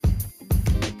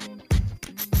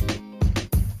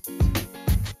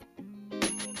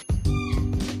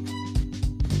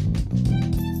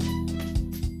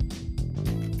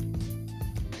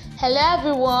Hello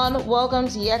everyone, welcome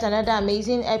to yet another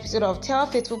amazing episode of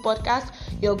Aguiyi Faithful podcast,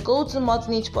 your go-to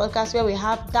multi-niche podcast where we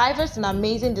have diverse and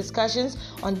amazing discussions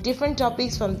on different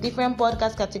topics from different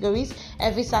podcast categories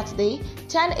every Saturday,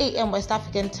 10 a.m. West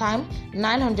African time,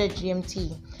 900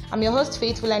 GMT. I'm your host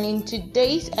Faithful, and in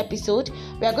today's episode,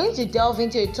 we are going to delve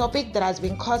into a topic that has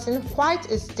been causing quite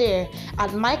a stir at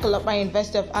Okpara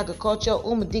University of Agriculture,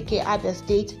 Umudike, Abia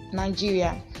State,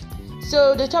 Nigeria.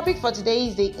 So the topic for today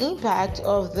is the impact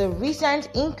of the recent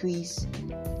increase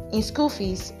in school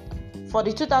fees for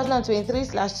the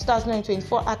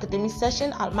 2023/2024 academic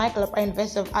session at Okpara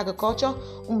University of Agriculture,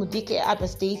 Umudike, Abia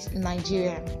State,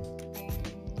 Nigeria.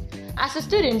 As a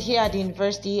student here at the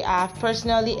university, I have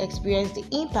personally experienced the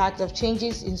impact of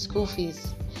changes in school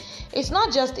fees. It's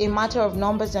not just a matter of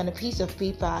numbers on a piece of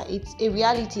paper, it's a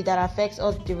reality that affects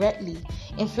us directly,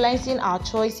 influencing our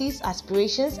choices,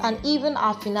 aspirations, and even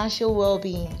our financial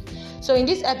well-being. So in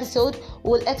this episode,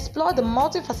 we'll explore the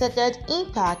multifaceted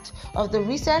impact of the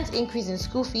recent increase in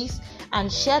school fees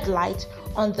and shed light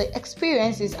on the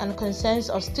experiences and concerns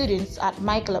of students at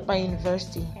Okpara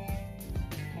University.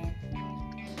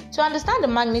 To understand the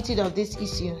magnitude of this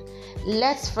issue,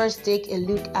 let's first take a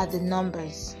look at the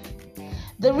numbers.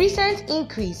 The recent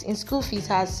increase in school fees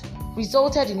has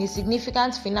resulted in a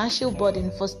significant financial burden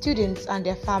for students and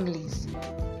their families.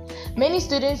 Many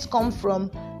students come from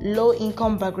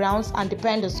low-income backgrounds and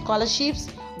depend on scholarships,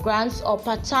 grants, or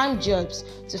part-time jobs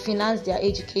to finance their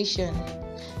education.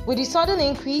 With the sudden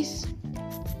increase,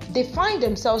 they find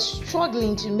themselves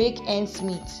struggling to make ends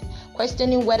meet,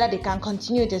 questioning whether they can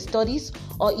continue their studies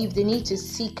or if they need to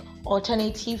seek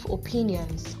alternative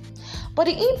opinions. But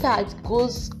the impact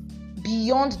goes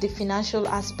beyond the financial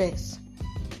aspects.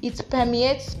 It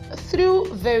permeates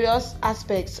through various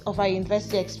aspects of our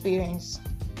university experience.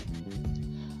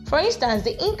 For instance,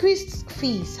 the increased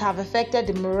fees have affected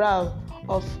the morale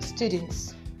of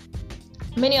students.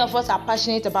 Many of us are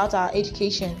passionate about our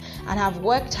education and have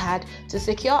worked hard to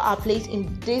secure our place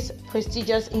in this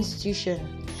prestigious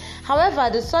institution.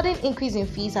 However, the sudden increase in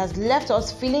fees has left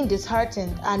us feeling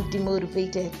disheartened and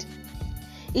demotivated.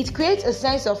 It creates a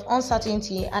sense of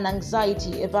uncertainty and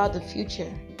anxiety about the future.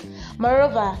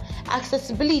 Moreover,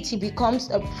 accessibility becomes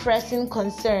a pressing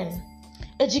concern.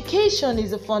 Education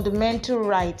is a fundamental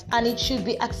right, and it should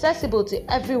be accessible to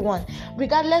everyone,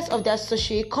 regardless of their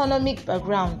socioeconomic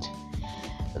background.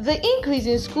 The increase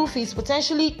in school fees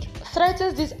potentially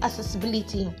threatens this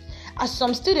accessibility, as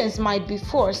some students might be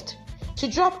forced to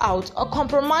drop out or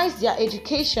compromise their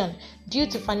education due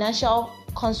to financial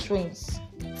constraints.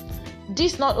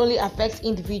 This not only affects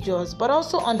individuals but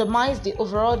also undermines the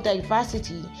overall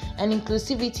diversity and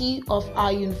inclusivity of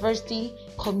our university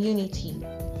community.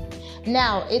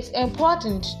 Now, it's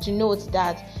important to note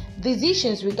that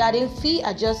decisions regarding fee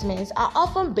adjustments are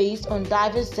often based on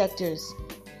diverse sectors.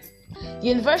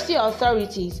 University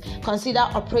authorities consider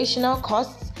operational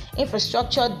costs,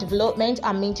 infrastructure development,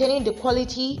 and maintaining the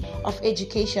quality of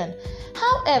education.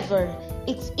 However,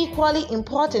 it's equally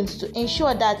important to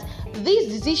ensure that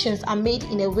these decisions are made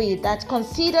in a way that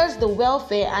considers the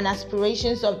welfare and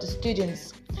aspirations of the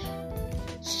students.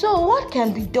 So, what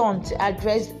can be done to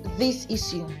address this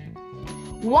issue?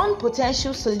 One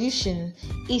potential solution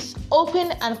is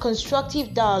open and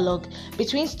constructive dialogue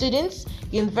between students,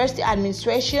 university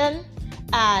administration,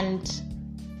 and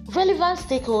relevant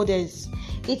stakeholders.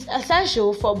 It's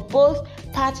essential for both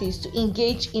parties to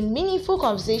engage in meaningful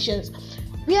conversations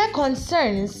where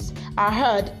concerns are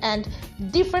heard and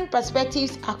different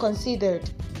perspectives are considered.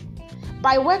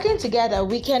 By working together,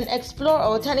 we can explore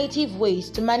alternative ways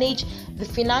to manage the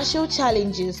financial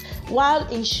challenges while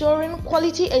ensuring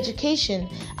quality education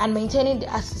and maintaining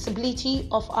the accessibility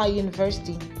of our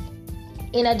university.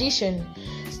 In addition,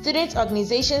 student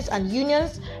organizations and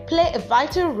unions play a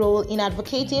vital role in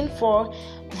advocating for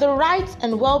the rights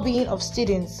and well-being of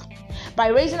students. By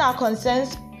raising our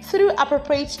concerns through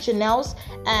appropriate channels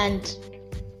and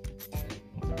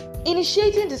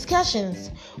initiating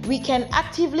discussions, we can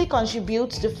actively contribute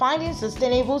to finding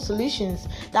sustainable solutions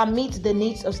that meet the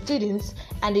needs of students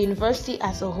and the university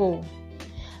as a whole.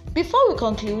 Before we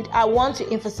conclude, I want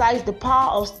to emphasize the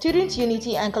power of student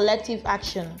unity and collective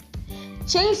action.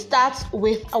 Change starts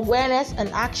with awareness and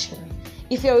action.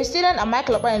 If you're a student at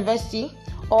Okpara University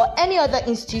or any other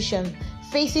institution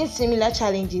facing similar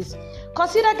challenges,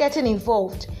 consider getting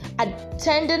involved,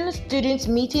 attending student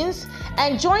meetings,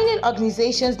 and joining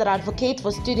organizations that advocate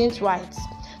for student rights.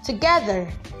 Together,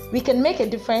 we can make a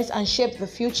difference and shape the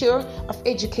future of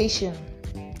education.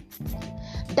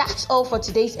 That's all for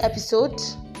today's episode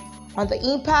on the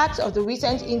impact of the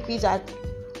recent increase at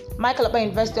Okpara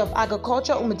University of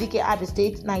Agriculture, Umudike, Abia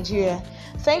State, Nigeria.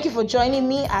 Thank you for joining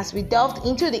me as we delved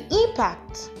into the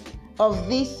impact of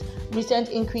this recent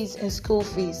increase in school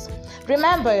fees.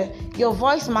 Remember, your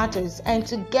voice matters, and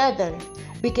together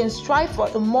we can strive for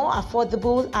a more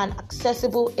affordable and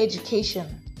accessible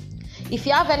education. If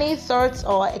you have any thoughts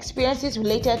or experiences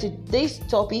related to this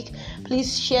topic,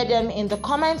 please share them in the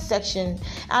comments section.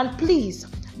 And please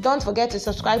don't forget to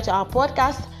subscribe to our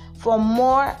podcast for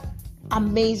more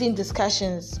amazing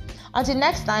discussions. Until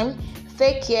next time,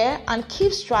 take care and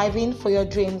keep striving for your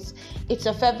dreams. It's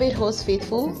your favorite host,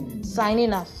 Faithful,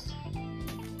 signing off.